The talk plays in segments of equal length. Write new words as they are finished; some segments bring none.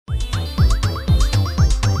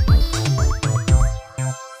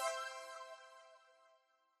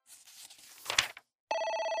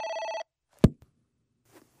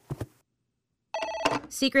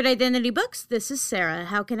Secret Identity Books, this is Sarah.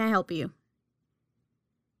 How can I help you?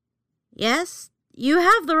 Yes, you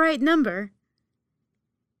have the right number.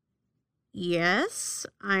 Yes,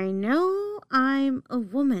 I know I'm a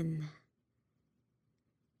woman.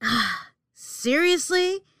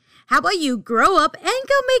 Seriously? How about you grow up and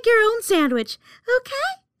go make your own sandwich?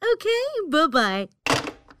 Okay, bye-bye.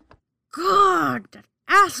 God, that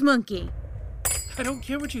ass monkey. I don't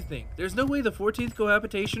care what you think. There's no way the 14th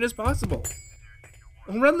cohabitation is possible.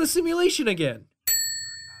 Run the simulation again.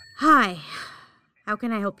 Hi, how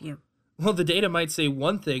can I help you? Well, the data might say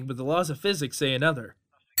one thing, but the laws of physics say another.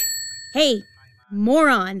 Hey,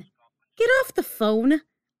 moron. Get off the phone.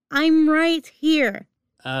 I'm right here.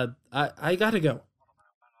 I gotta go.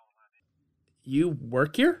 You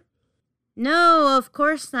work here? No, of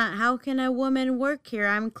course not. How can a woman work here?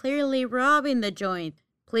 I'm clearly robbing the joint.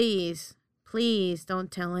 Please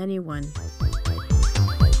don't tell anyone.